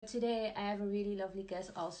Today I have a really lovely guest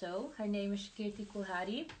also. Her name is Kirti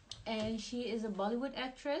Kulhari and she is a Bollywood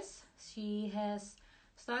actress. She has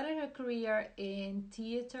started her career in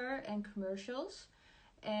theater and commercials,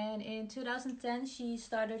 and in 2010 she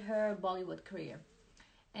started her Bollywood career.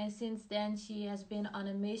 And since then she has been on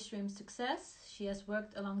a mainstream success. She has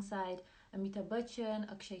worked alongside Amitabh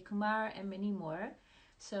Bachchan, Akshay Kumar and many more.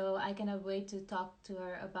 So I cannot wait to talk to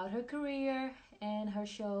her about her career and her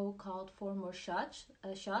show called Four More Shots,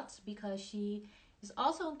 because she is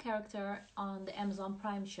also a character on the Amazon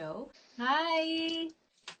Prime show. Hi,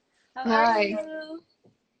 how are Hi, you?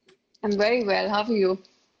 I'm very well. How are you?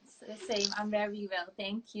 Same, I'm very well.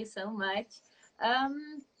 Thank you so much.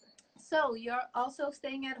 Um, so you're also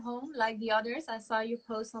staying at home like the others. I saw you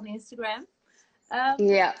post on Instagram. Um,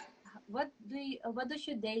 Yeah. what does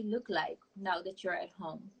your day look like now that you're at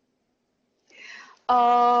home?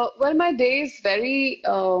 Well, my day is very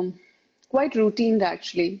quite routine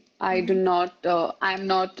actually. Mm-hmm. I'm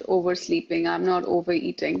not oversleeping. I'm not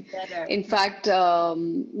overeating. Better. In fact,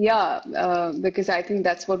 because I think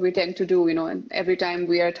that's what we tend to do, and every time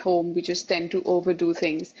we are at home, we just tend to overdo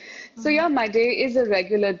things. So Mm-hmm. yeah, my day is a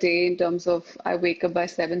regular day in terms of I wake up by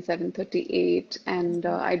 7:38, and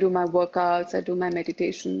I do my workouts, I do my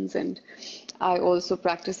meditations, and I also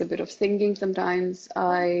practice a bit of singing sometimes.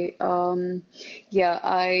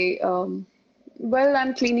 Well,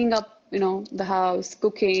 I'm cleaning up, the house,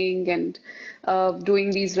 cooking, and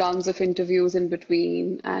doing these rounds of interviews in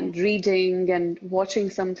between, Yeah. and reading and watching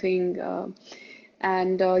something.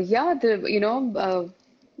 And yeah,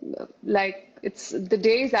 like it's the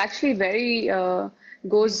day is actually very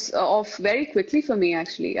goes off very quickly for me,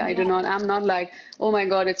 actually. Yeah. I'm not like, oh my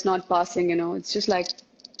God, it's not passing, it's just like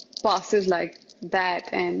passes like that.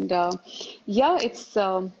 And yeah, it's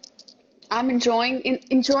I'm enjoying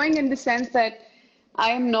in the sense that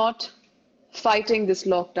I am not fighting this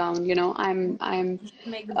lockdown, I'm Just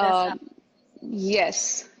make the best uh, out.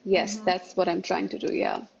 yes, Mm-hmm. that's what I'm trying to do.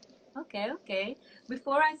 Yeah. Okay, okay.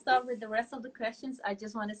 Before I start with the rest of the questions, I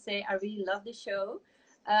just want to say I really love the show.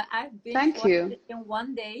 I've binge Thank watched you. it in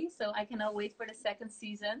one day, so I cannot wait for the second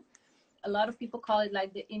season. A lot of people call it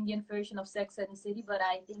like the Indian version of Sex and the City, but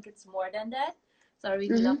I think it's more than that. So I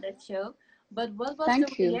really love Hmm. that show. But what was the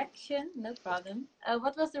Thank you. reaction? No problem.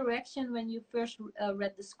 What was the reaction when you first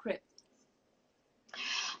read the script?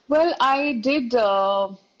 Well, I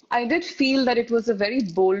did feel that it was a very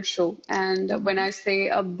bold show. And when Mm-hmm. I say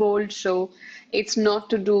a bold show, it's not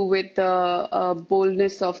to do with the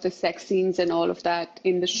boldness of the sex scenes and all of that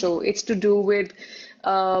in the show. It's to do with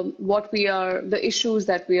the issues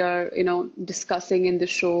that we are, discussing in the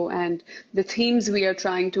show, and the themes we are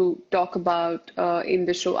trying to talk about in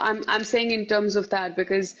the show. I'm saying in terms of that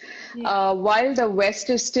because Yeah. while the West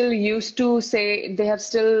is still used to say they have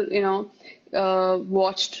still,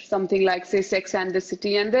 watched something like, say, Sex and the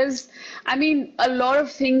City. And I mean, a lot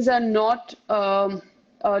of things are not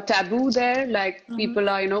taboo there. Like Mm-hmm. people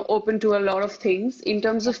are, open to a lot of things in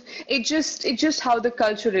terms Yeah. of it's just how the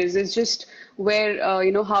culture is. It's just where,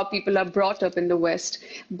 how people are brought up in the West.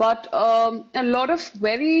 But a lot of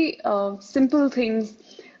very simple things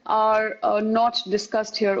are not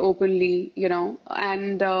discussed here openly,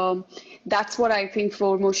 and that's what I think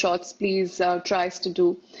Four More Shots, Please tries to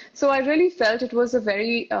do. So I really felt it was a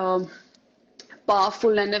very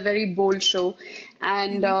powerful and a very bold show,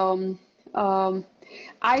 and Mm-hmm. um,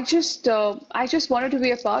 I just wanted to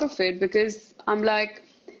be a part of it because I'm like,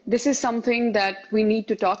 this is something that we need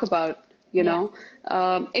to talk about. Yeah.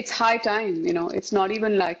 It's high time. It's not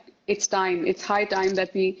even like it's time. It's high time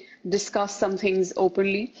that we discuss some things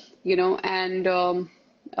openly. And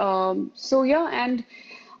so yeah, and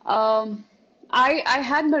um, I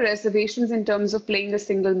had my reservations in terms of playing a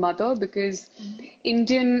single mother because Mm-hmm.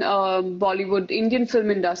 Indian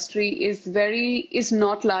film industry is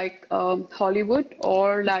not like Hollywood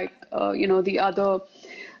or like the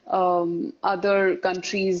other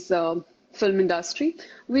countries' film industry.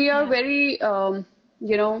 We are Yeah.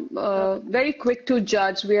 very quick to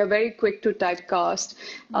judge. We are very quick to typecast.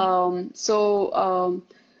 Yeah.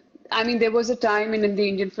 I mean, there was a time in the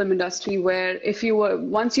Indian film industry where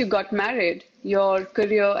once you got married, your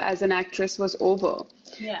career as an actress was over.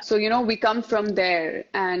 Yeah. So, we come from there.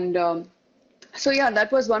 And so, yeah, that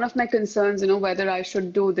was one of my concerns, whether I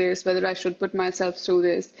should do this, whether I should put myself through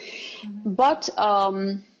this. Mm-hmm. But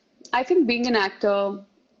I think being an actor,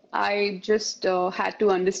 I just had to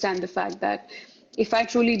understand the fact that if I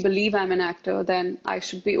truly believe I'm an actor, then I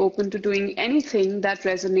should be open to doing anything that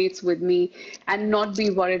resonates with me and not be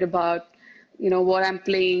worried about, what I'm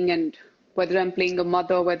playing and whether I'm playing a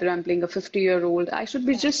mother, whether I'm playing a 50-year-old. I should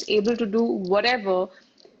be Yeah. just able to do whatever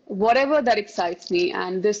whatever that excites me,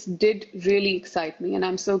 and this did really excite me, and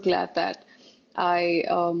I'm so glad that I,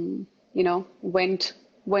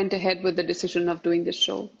 went ahead with the decision of doing this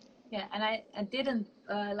show. Yeah, and I didn't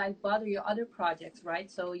like bother your other projects, right?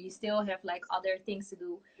 So you still have like other things to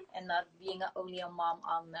do and not being only a mom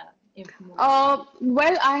on in movies.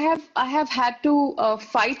 Well, I have had to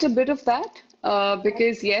fight a bit of that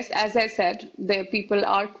because yes, as I said, the people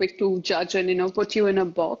are quick to judge and put you in a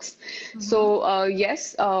box. Mm-hmm. So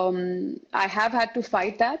yes, I have had to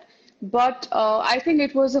fight that, but I think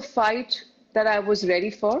it was a fight that I was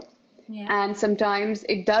ready for. Yeah. And sometimes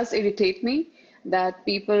it does irritate me that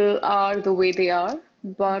people are the way they are,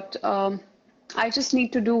 but I just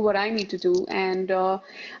need to do what I need to do. And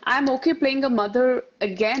I'm okay playing a mother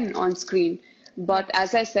again on screen. Yeah. But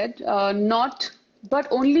as I said, but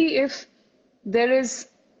only if there is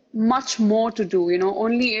much more to do,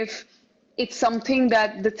 only if it's something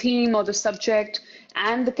that the theme or the subject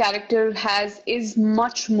and the character has is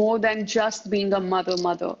much more than just being a mother,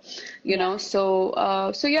 Yeah. so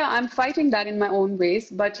yeah, I'm fighting that in my own ways.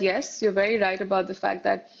 But yes, you're very right about the fact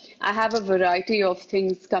that I have a variety of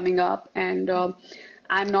things coming up, and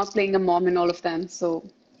I'm not playing a mom in all of them. So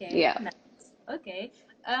Okay. yeah. Nice. Okay.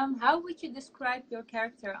 How would you describe your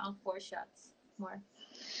character on Four Shots more?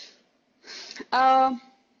 Uh,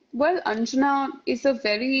 well, Anjana is a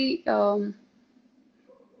very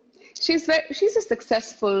she's a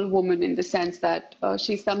successful woman in the sense that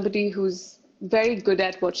she's somebody who's very good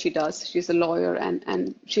at what she does. She's a lawyer,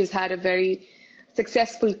 and she's had a very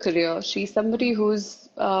successful career. She's somebody who's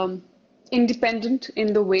independent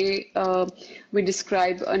in the way we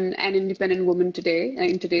describe an independent woman today,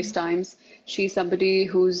 in today's times. She's somebody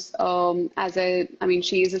who's, I mean,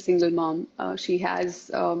 she is a single mom.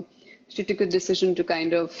 She took a decision to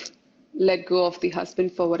kind of let go of the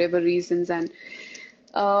husband for whatever reasons, and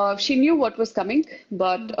she knew what was coming,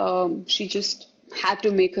 but she just had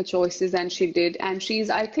to make her choices, and she did. And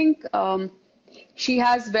I think, she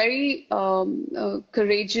has very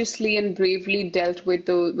courageously and bravely dealt with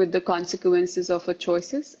the consequences of her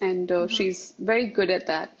choices, and Mm-hmm. she's very good at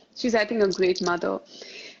that. She's, I think, a great mother,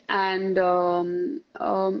 and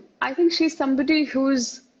I think she's somebody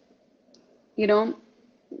who's, you know,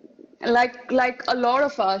 like a lot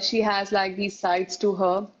of us, she has like these sides to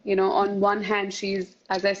her. On one hand,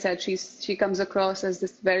 as I said, she comes across as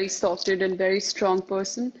this very sorted and very strong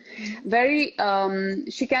person. Mm-hmm.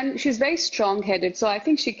 She's very strong-headed, so I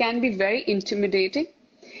think she can be very intimidating.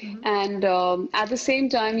 Mm-hmm. And at the same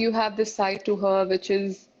time, you have this side to her which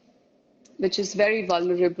is very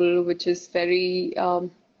vulnerable, which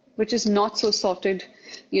is not so sorted.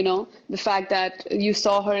 The fact that you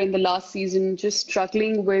saw her in the last season just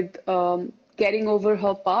struggling with getting over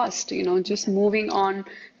her past, just moving on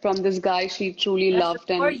from this guy she truly After loved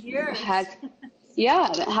four and years. has,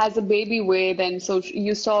 yeah, has a baby with. And so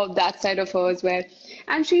you saw that side of hers where,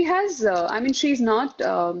 and she has, I mean, she's not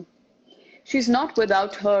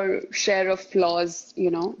without her share of flaws,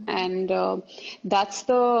 and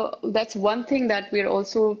that's one thing that we're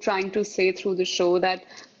also trying to say through the show, that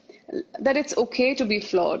it's okay to be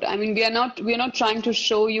flawed. I mean, we are not trying to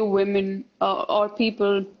show you women or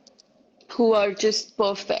people who are just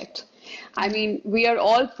perfect. I Mm-hmm. mean, we are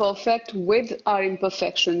all perfect with our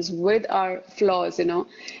imperfections, with our flaws,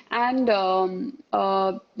 and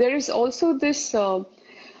there is also this.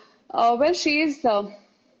 Well, she is.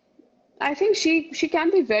 I think she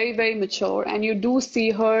can be very, very mature, and you do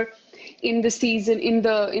see her in the season,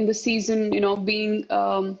 being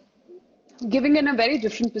giving in a very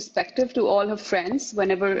different perspective to all her friends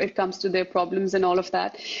whenever it comes to their problems and all of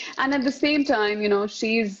that. And at the same time,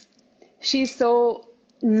 she's so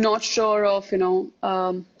not sure of,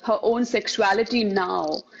 her own sexuality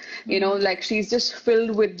now. Mm-hmm. Like she's just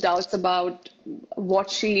filled with doubts about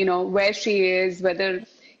what where she is, whether,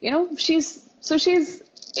 she's,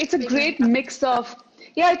 it's a Figuring great out. mix of,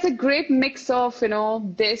 yeah, it's a great mix of,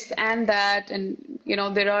 this and that. And,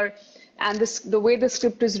 the way the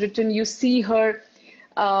script is written, you see her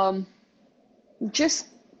um, just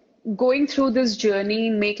going through this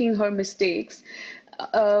journey, making her mistakes,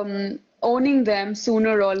 owning them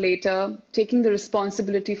sooner or later, taking the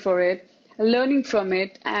responsibility for it, learning from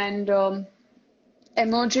it, and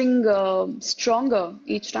emerging stronger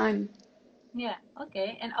each time. Yeah,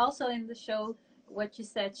 okay. And also in the show, what you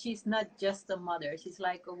said, she's not just a mother. She's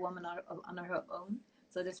like a woman on her own.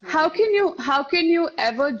 So that's really beautiful. How can you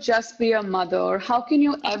ever just be a mother? Or how can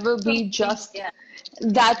you ever be Something, just yeah,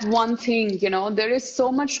 that one thing? There is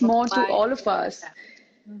so much more to provide. all of us. Yeah.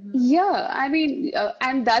 Mm-hmm. Yeah, I mean,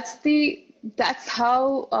 and that's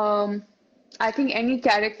how. I think any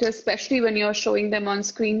character, especially when you're showing them on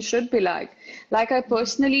screen, should be like. Like I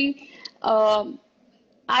personally, um,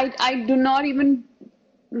 I do not even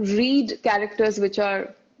read characters which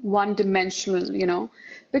are one dimensional,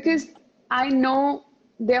 because I know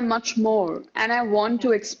they're much more and I want Yeah.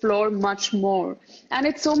 to explore much more. And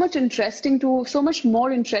it's so much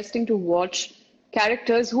more interesting to watch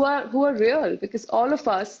characters who are real, because all of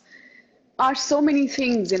us are so many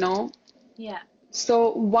things. Yeah.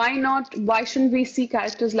 So why shouldn't we see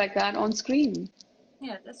characters like that on screen?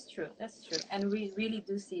 Yeah, that's true. That's true. And we really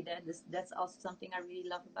do see that. That's also something I really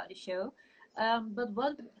love about the show. But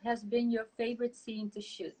what has been your favorite scene to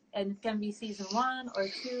shoot? And it can be season one or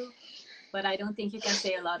two, but I don't think you can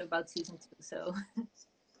say a lot about season two. So,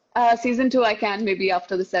 Season two, I can maybe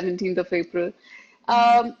after the 17th of April.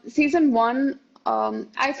 hmm Season one,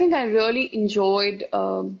 I think I really enjoyed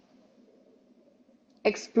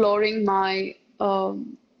exploring my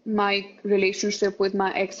relationship with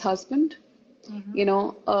my ex-husband. hmm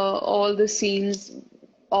All the scenes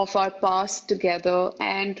of our past together,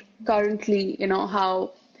 and currently,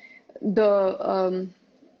 how the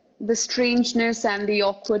the strangeness and the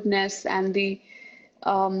awkwardness and the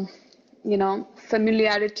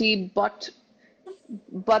familiarity, but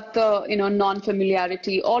the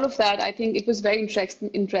non-familiarity, all of that. I think it was very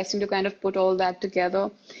interesting to kind of put all that together.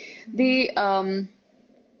 hmm The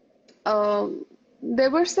uh, there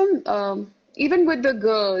were some even with the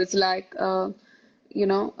girls, like the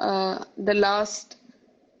last.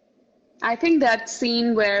 I think that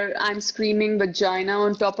scene where I'm screaming vagina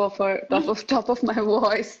on top of my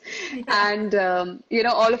voice, yeah. and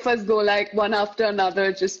all of us go like one after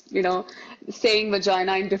another, just saying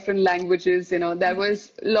vagina in different languages. That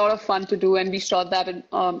was a lot of fun to do, and we shot that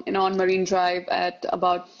on Marine Drive at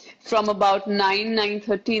about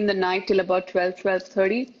 9:30 in the night till about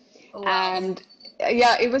 12:30, Oh, wow. and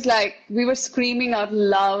yeah, it was like we were screeing out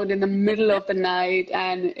loud in the middle of the night,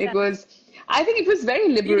 and it Yeah. was. I think it was very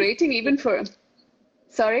Really liberating freeing. even for.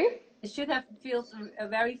 Sorry? It should have felt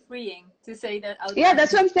very freeing to say that out Yeah, loud.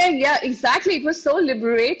 that's what I'm saying. Yeah, exactly. It was so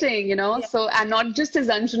liberating. Yeah. So, and not just as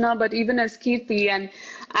Anjana, but even as Kirti, and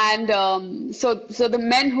so the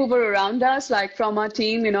men who were around us, like from our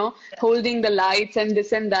team, Yeah. holding the lights and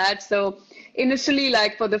this and that. So initially,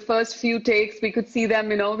 like for the first few takes, we could see them,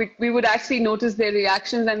 we would actually notice their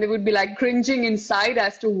reactions, and they would be like cringing inside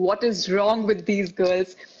as to what is wrong with these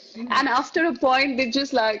girls. hmm And after a point, they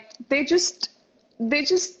just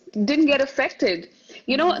didn't get affected.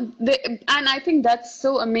 hmm And I think that's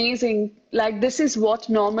so amazing. Like, this is what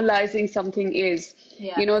normalizing something is.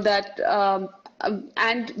 Yeah. That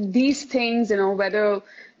and these things, whether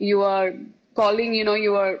you are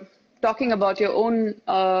you are talking about your own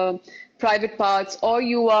private parts, or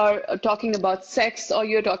you are talking about sex, or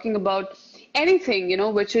you're talking about anything,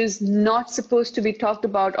 which is not supposed to be talked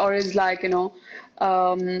about, or is like,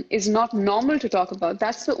 is not normal to talk about.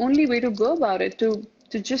 That's the only way to go about it,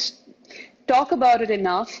 to just talk about it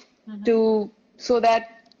enough hmm to so that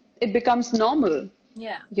it becomes normal,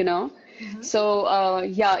 Yeah. you know. hmm So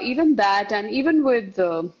yeah, even that, and even with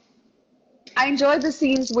I enjoyed the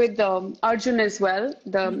scenes with Arjun as well.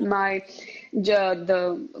 hmm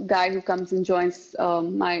The guy who comes and joins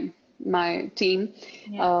my team.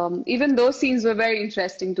 Yeah. Even those scenes were very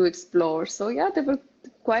interesting to explore. So yeah, there were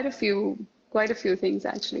quite a few things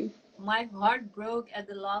actually. My heart broke at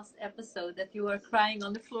the last episode that you were crying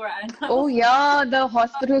on the floor, and I Oh was yeah, the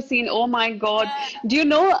hospital scene. Oh my God. yeah. Do you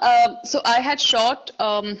know? So I had shot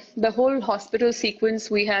the whole hospital sequence.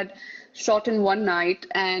 We had shot in one night,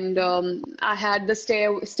 and I had the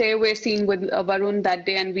stay away scene with Varun that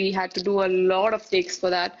day, and we had to do a lot of takes for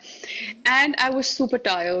that. And I was super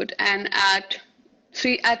tired, and at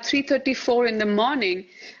 3:34 in the morning,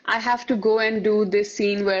 I have to go and do this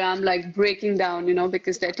scene where I'm like breaking down,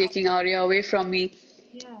 because they're taking Arya away from me.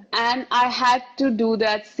 Yeah. And I had to do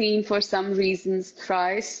that scene for some reasons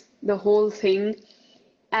thrice, the whole thing.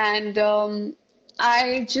 And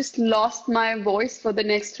I just lost my voice for the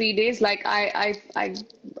next 3 days. Like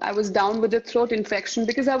I was down with a throat infection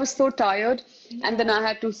because I was so tired. And then Yeah. I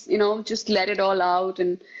had to, just let it all out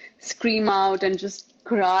and scream out and just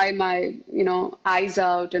cry my, eyes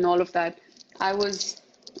out and all of that. I was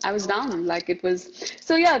I was Oh, wow. down. Like it was.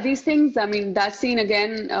 So yeah, these things. I mean, that scene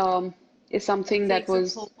again is It something that takes a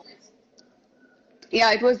was. toll.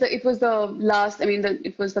 Yeah, it was the last. I mean,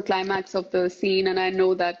 it was the climax of the scene, and I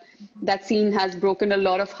know that Mhm. that scene has broken a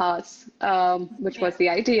lot of hearts, which Yeah. was the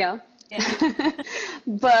idea. Yeah.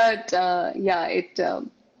 But yeah,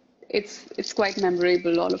 it's quite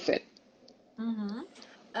memorable, all of it. hmm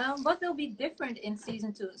What will be different in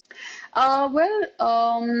season two? Well,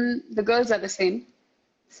 the girls are the same.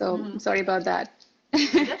 So Mm-hmm. sorry about that.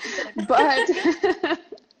 That's good. But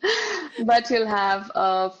but you'll have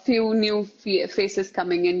a few new faces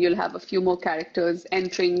coming in. You'll have a few more characters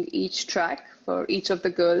entering each track for each of the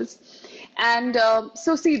girls. And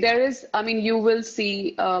so, see, there is, I mean, you will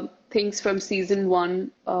see things from season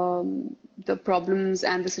one, the problems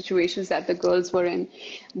and the situations that the girls were in,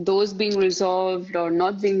 those being resolved or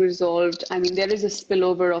not being resolved. I mean, there is a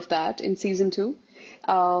spillover of that in season two.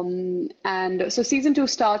 And so season two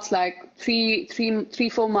starts like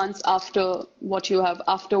 4 months after what you have,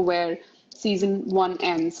 after where season one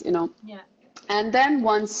ends, you know. Yeah. And then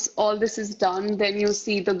once all this is done, then you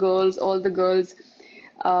see the girls, all the girls,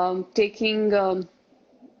 taking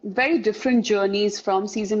very different journeys from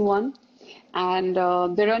season one. And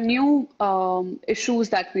there are new issues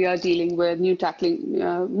that we are dealing with,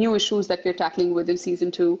 new issues that we're tackling with in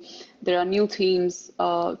season two. There are new themes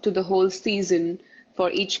to the whole season for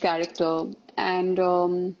each character. And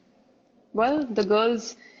well, the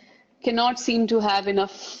girls cannot seem to have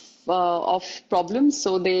enough of problems,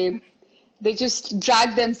 so they just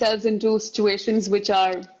drag themselves into situations which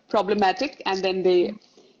are problematic, and then they,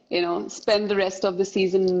 you know, spend the rest of the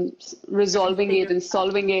season Trying to resolving figure it and it out.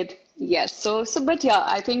 solving it. Yes, but yeah,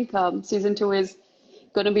 I think season two is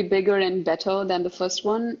going to be bigger and better than the first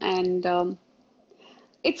one, and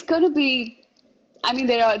it's going to be. I mean,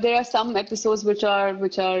 there are some episodes which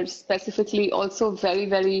are specifically also very,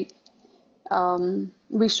 very.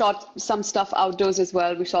 We shot some stuff outdoors as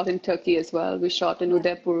well. We shot in Turkey as well. We shot in Yeah.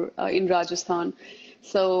 Udaipur, in Rajasthan.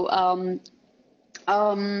 So um,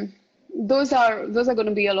 those are going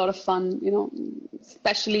to be a lot of fun, you know,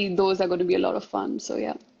 especially those are going to be a lot of fun. So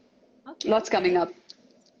yeah, Okay, lots coming okay. up.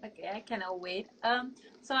 Okay, I cannot wait.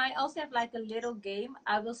 So I also have like a little game.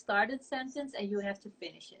 I will start a sentence and you have to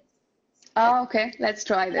finish it. Okay? Okay, let's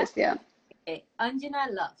try Yeah? this. Yeah. Okay.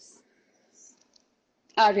 Anjana loves.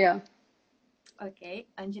 Arya, Okay.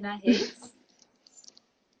 Anjana hates.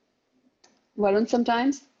 Varun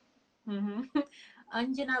sometimes. Mm-hmm.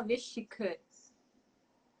 Anjana wish she could.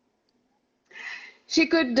 She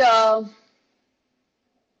could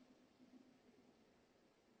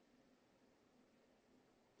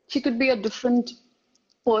she could be a different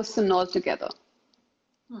person altogether.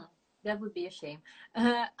 Hmm. That would be a shame.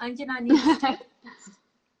 Anjana needs to.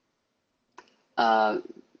 uh,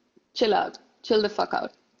 chill out, chill the fuck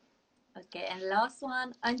out. Okay. And last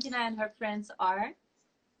one. Anjana and her friends are.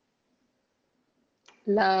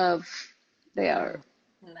 Love, they are.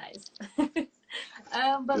 Oh, nice.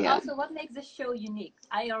 But Yeah. also, what makes the show unique?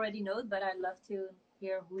 I already know it, but I'd love to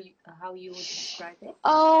hear how you would describe it.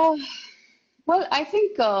 Uh, well, I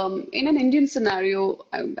think in an Indian scenario,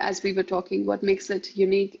 as we were talking, what makes it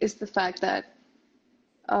unique is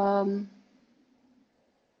um,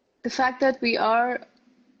 the fact that we are,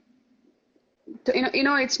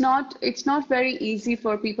 it's not very easy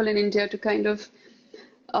for people in India to kind of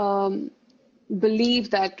um, believe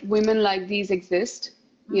that women like these exist,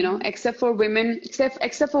 you know, Mm-hmm.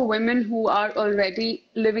 except for women who are already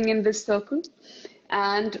living in this circle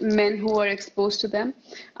and men who are exposed to them.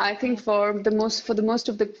 I think Yeah. for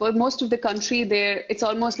most of the country there, it's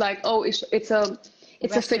almost like, oh, it's a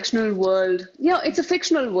Western. fictional world. Yeah, it's a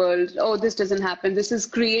fictional world. Oh, this doesn't happen. This is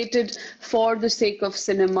created for the sake of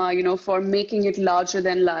cinema, you know, for making it larger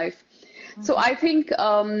than life. So Mm-hmm. I think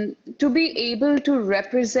to be able to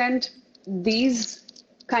represent these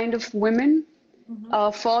kind of women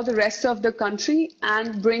Mm-hmm. for the rest of the country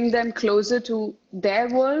and bring them closer to their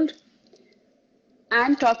world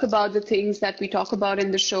and talk about the things that we talk about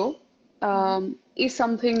in the show Mm-hmm. is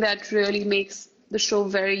something that really makes the show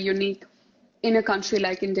very unique in a country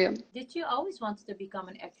like India. Did you always want to become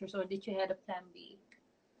an actress, or did you had a plan B?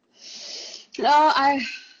 I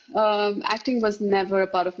Acting was never a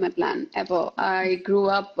part of my plan ever. I grew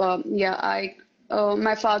up, yeah, I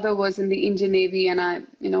my father was in the Indian Navy, and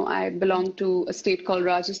I belong to a state called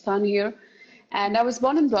Rajasthan here, and I was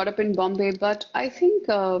born and brought up in Bombay. But I think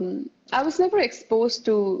I was never exposed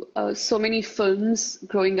to so many films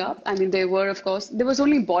growing up. I mean, of course, there was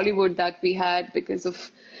only Bollywood that we had because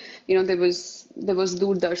of, there was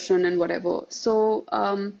Doordarshan and whatever. So.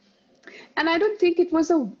 And I don't think it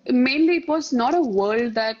was not a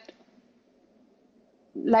world that,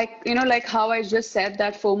 like how I just said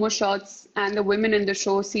that FOMO shots and the women in the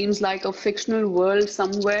show seems like a fictional world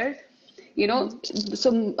somewhere, you know. Mm-hmm.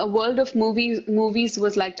 So a world of movies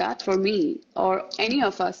was like that for me or any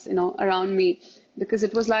of us, around me, because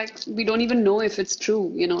it was like we don't even know if it's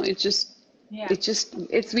true, Yeah.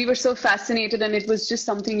 we were so fascinated, and it was just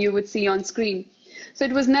something you would see on screen. So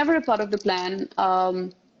it was never a part of the plan.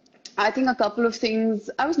 I think a couple of things,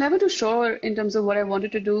 I was never too sure in terms of what I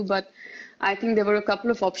wanted to do, but I think there were a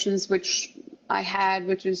couple of options which I had,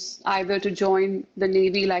 which is either to join the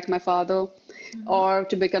Navy like my father, Mm-hmm. or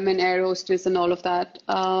to become an air hostess and all of that.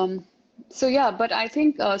 So yeah, but I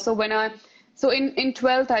think so in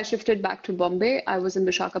 12th I shifted back to Bombay. I was in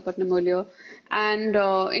Visakhapatnam earlier, and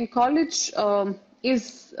in college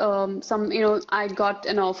is some I got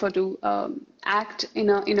an offer to act in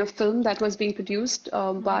a film that was being produced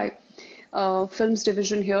Mm-hmm. by films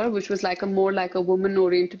division here, which was like a more like a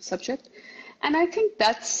woman-oriented subject. And I think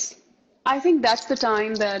that's the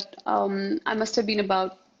time that I must have been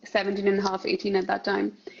about 17 and a half, 18 at that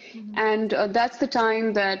time. Mm-hmm. And that's the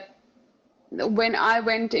time that when I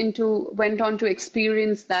went on to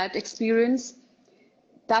experience that experience,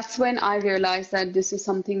 that's when I realized that this is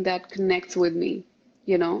something that connects with me,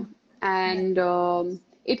 you know. Yeah. And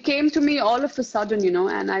it came to me all of a sudden,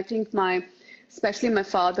 and I think especially my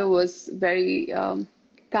father was very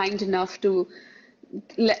kind enough to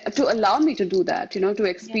allow me to do that, to Yeah.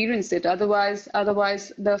 experience it.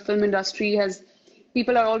 Otherwise, the film industry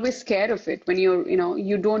people are always scared of it when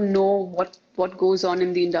you don't know what goes on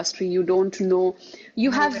in the industry. You don't know, you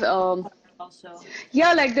No have, way also.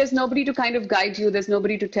 yeah, like there's nobody to kind of guide you. There's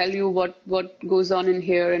nobody to tell you what goes on in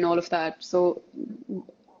here and all of that. So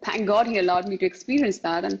thank God he allowed me to experience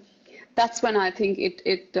that, and that's when I think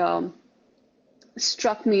it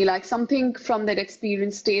struck me like something from that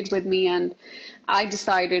experience stayed with me, and I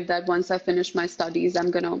decided that once I finish my studies,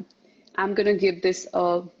 I'm gonna give this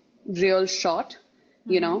a real shot,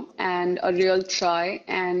 Mm-hmm. and a real try,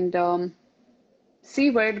 and see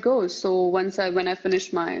where it goes. So when I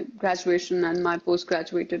finished my graduation and my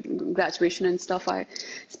postgraduated graduation and stuff, I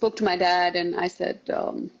spoke to my dad and I said,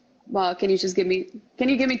 "Well, can you give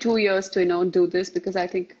me 2 years to do this, because I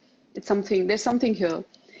think there's something here,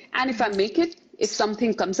 and if I Mm-hmm. make it, if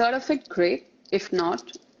something comes out of it, great. If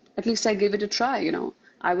not, at least I give it a try.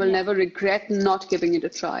 I will Yeah. never regret not giving it a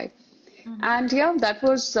try." Mm-hmm. And yeah, that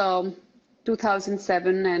was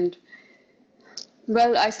 2007, and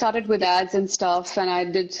well, I started with ads and stuff, and I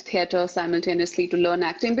did theater simultaneously to learn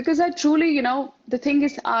acting because I truly, the thing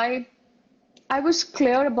is, I was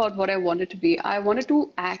clear about what I wanted to be. I wanted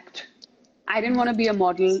to act. I didn't Mm-hmm. want to be a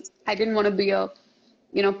model. I didn't want to be a,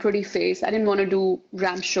 pretty face. I didn't want to do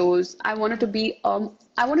ramp shows. I wanted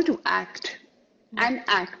to act Yeah. and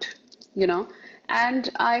act, you know. And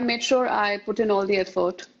I made sure I put in all the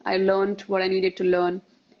effort. I learned what I needed to learn,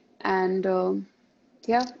 and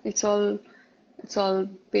yeah, it's all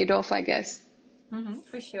paid off, I guess. Mm-hmm.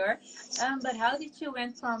 For sure. But how did you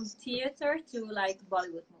went from theater to like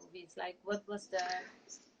Bollywood movies? Like, what was the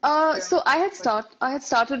journey So for you? I had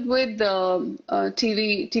started with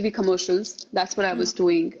TV commercials. That's what I Mm-hmm. was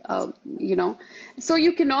doing, So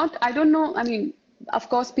you cannot, I don't know, I mean, of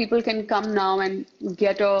course, people can come now and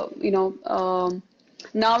get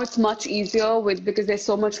now it's much easier because there's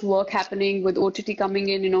so much work happening with OTT coming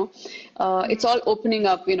in, it's Mm-hmm. all opening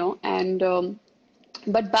up, and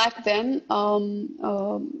but back then, I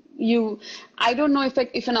don't know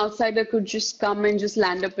if an outsider could just come and just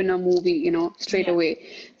land up in a movie, straight Yeah. away.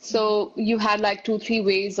 Mm-hmm. So you had like two, three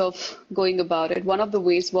ways of going about it. One of the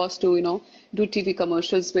ways was to, do TV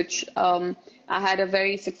commercials, which I had a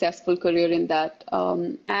very successful career in that.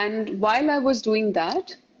 And while I was doing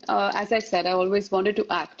that, as I said, I always wanted to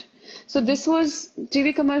act. So Mm-hmm. this was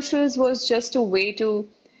TV commercials was just a way to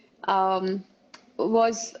um,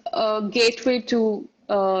 was a gateway to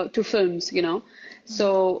films, Mm-hmm.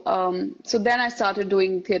 So then I started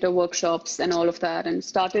doing theater workshops and all of that, and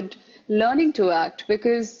started learning to act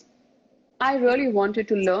because I really wanted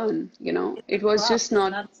to learn. It's a It was craft. just It's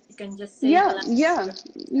not. not you can just say the Yeah, line. yeah,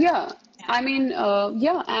 yeah. Yeah. I mean,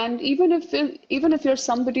 yeah, and even if you're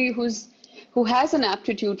somebody who has an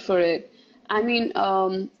aptitude for it, I Mm-hmm. mean,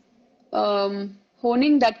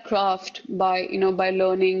 honing that craft by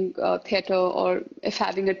learning theater, or if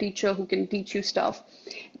having a teacher who can teach you stuff,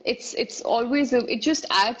 it's always it just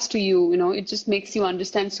adds to you, it just makes you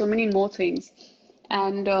understand so many more things.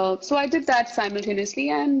 Mm-hmm. And so I did that simultaneously,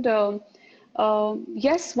 and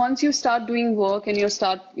yes, once you start doing work and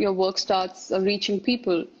your work starts reaching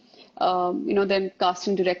people, then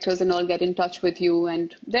casting directors and all get in touch with you,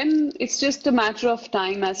 and then it's just a matter of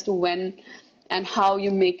time as to when and how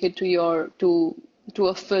you make it to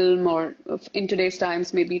a film, or in today's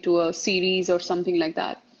times maybe to a series or something like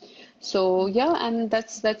that. So yeah, and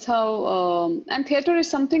that's how and theater is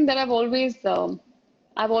something that I've always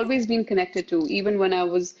been connected to, even when I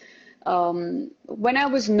was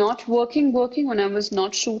not working, when I was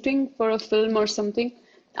not shooting for a film or something,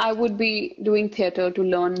 I would be doing theater to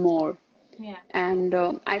learn more. Yeah. And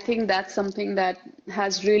I think that's something that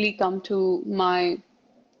has really come to my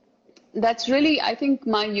that's really, I think,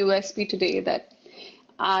 my USP today, that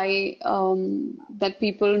that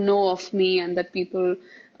people know of me and that people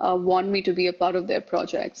want me to be a part of their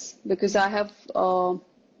projects because Mm.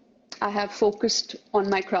 I have focused on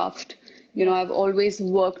my craft. You know, Yeah. I've always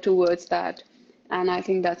worked towards that, and I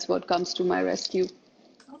think that's what comes to my rescue.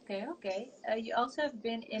 Okay, okay. You also have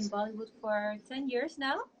been in Bollywood for 10 years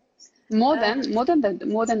now? Uh,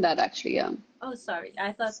 More than that actually, yeah. oh, sorry.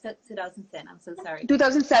 I thought that 2010. I'm so sorry.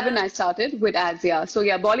 2007 Um, I started with ads, yeah. So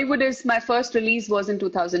yeah, Bollywood is my first release was in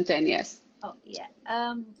 2010, yes. oh, yeah.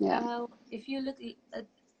 Yeah. If you look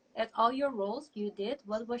at all your roles you did,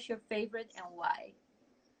 what was your favorite and why?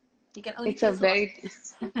 You can only It's a choose one. very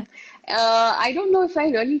I don't know if I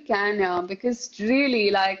really can because really,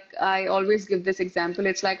 like I always give this example,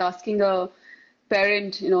 it's like asking a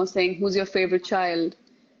parent, you know, saying who's your favorite child.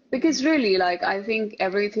 Because really, like I think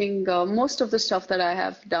everything, most of the stuff that I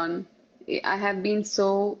have done, I have been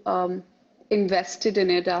so invested in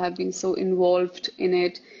it. I have been so involved in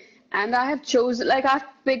it, and I have chosen, like I've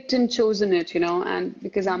picked and chosen it, you know, and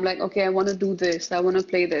because I'm Mhm. like, okay, I want to do this, I want to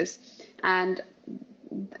play this, and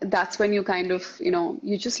that's when you kind of, you know,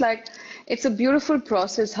 you just like, it's a beautiful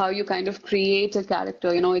process how you kind of create a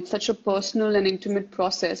character, you know, it's such a Yeah. personal and intimate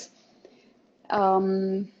process.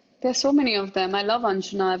 There's so many of them. I love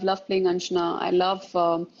Anjana. I've loved playing Anjana. I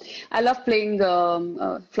love playing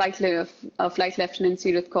Flight Lieutenant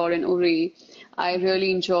Sirat Kaur in Uri. I Mhm.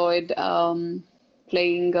 really enjoyed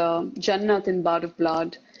playing Jannat in Bard of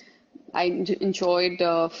Blood. Enjoyed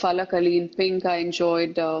Falak Ali in Pink. I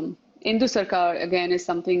enjoyed Indu Sarkar again is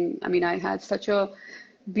something. I mean, I had such a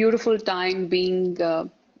beautiful time being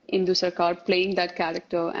Indu Sarkar, playing that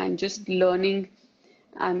character and just learning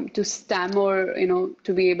to stammer, you know,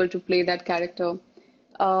 to be able to play that character.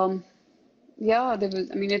 Um, yeah, there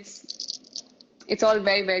was. I mean, it's all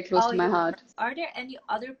very, very close All to my your work. heart. Are there any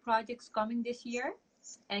other projects coming this year?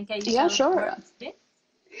 And can you Yeah, tell us more sure. about it?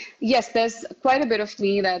 Yes, there's quite a bit of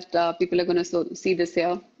me that people are going to see this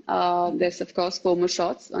year. Mhm. There's, of course, four more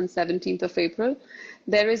shots on 17th of April.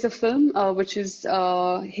 There is a film which is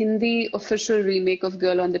Hindi official remake of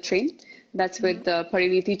Girl on the Train. That's Mhm. with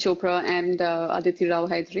Pariniti Chopra and Aditi Rao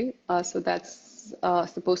Hydari. So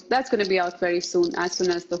that's going to be out very soon, as soon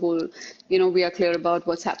as the whole, you know, we are clear about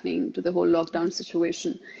what's happening to the whole lockdown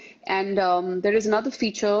situation. And there is another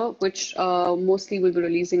feature which mostly will be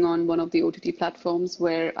releasing on one of the OTT platforms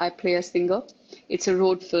where I play a singer. It's a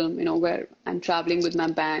road film, you know, where I'm traveling with my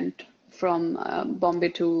band from Bombay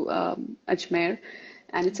to Ajmer.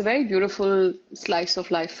 And it's a very beautiful slice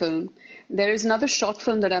of life film. There is another short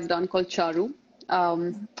film that I've done called Charu,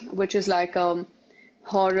 which is like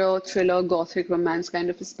horror, thriller, gothic, romance kind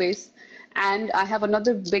of a space. And I have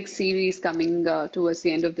another big series coming towards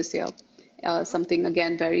the end of this year. Something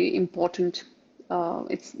again very important.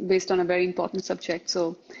 It's based on a very important subject.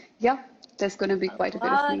 So, yeah, there's going to be A quite a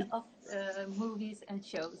bit of lot me. of movies and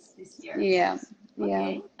shows this year. Yeah,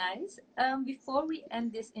 yeah. Okay, nice. Before we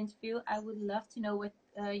end this interview, I would love to know what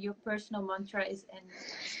your personal mantra is and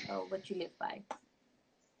what you live by.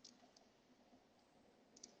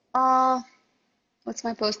 Uh, what's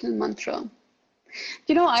my personal mantra?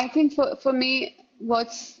 You know, I think for me,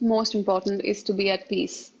 what's most important is to be at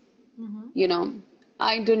peace. Mm-hmm. You know,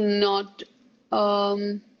 I do not,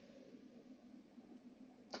 um,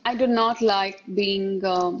 I do not like being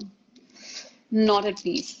not at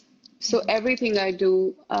peace. So Mm-hmm. everything I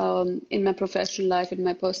do in my professional life, in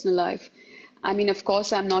my personal life, I mean, of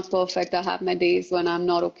course, I'm not perfect. I have my days when I'm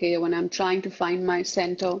not okay, when I'm trying to find my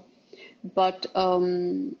center. But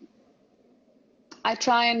I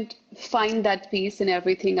try and find that peace in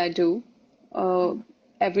everything I do, uh, Mm-hmm.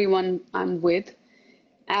 everyone I'm with.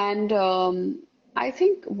 And I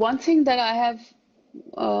think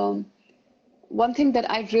um, one thing that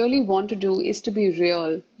I really want to do is to be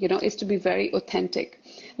real, you know, is to be very authentic.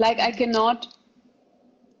 Like I Mm-hmm. cannot,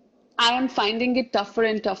 I am finding it tougher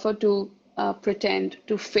and tougher to pretend,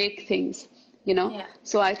 to fake things, you know. Yeah.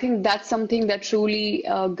 So I think that's something that truly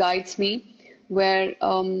guides me, where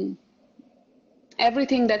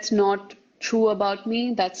everything that's not true about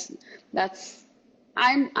me, that's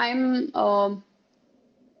I'm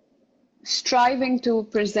striving to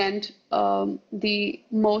present the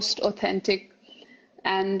most authentic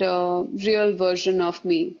and real version of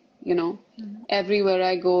me, you know, Mm-hmm. everywhere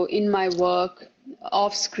I go, in my work,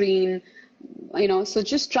 off screen, you know, so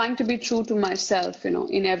just trying to be true to myself, you know,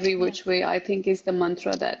 in every Yeah. which way, I think is the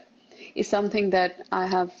mantra that is something that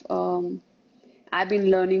I've been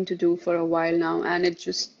learning to do for a while now, and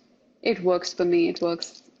it works for me. It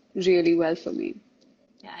works really well for me.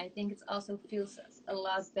 Yeah. I think it also feels a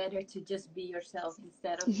lot better to just be yourself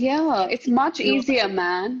instead of Yeah, it's acting much real easier, life.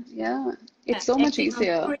 man. Yeah, it's so much Acting on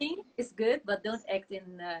easier. screen is good, but don't act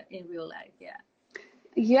in real life. Yeah.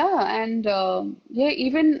 Yeah, and yeah,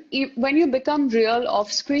 even when you become real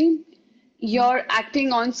off screen, Mhm. your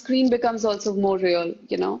acting on screen becomes also more real,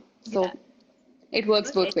 you know? Yeah. So it works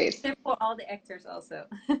Okay. both ways. Same for all the actors also.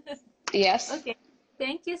 Yes. Okay.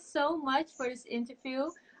 Thank you so much for this interview.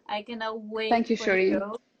 I cannot wait Thank you, for the Shireen.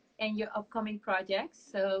 show and your upcoming projects.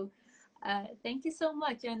 So, thank you so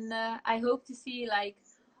much, and I hope to see like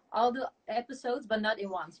all the episodes, but not in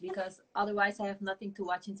once, because otherwise I have nothing to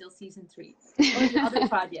watch until season three. Only other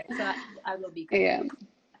projects, so I will be Yeah. confused.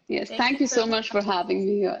 Yes. Thank you Thank you so so much for much. having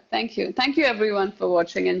me here. Thank you. Thank you, everyone, for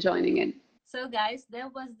watching and joining in. So, guys,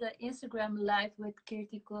 that was the Instagram live with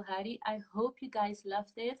Kirti Kulhari. I hope you guys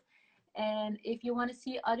loved it. And if you want to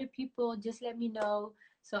see other people, just let me know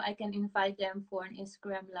so I can invite them for an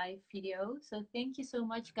Instagram live video. So, thank you so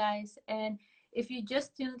much, guys. And if you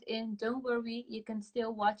just tuned in, don't worry, you can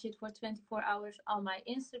still watch it for 24 hours on my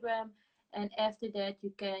Instagram. And after that,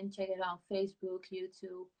 you can check it on Facebook,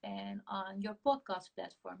 YouTube, and on your podcast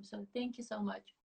platform. So, thank you so much.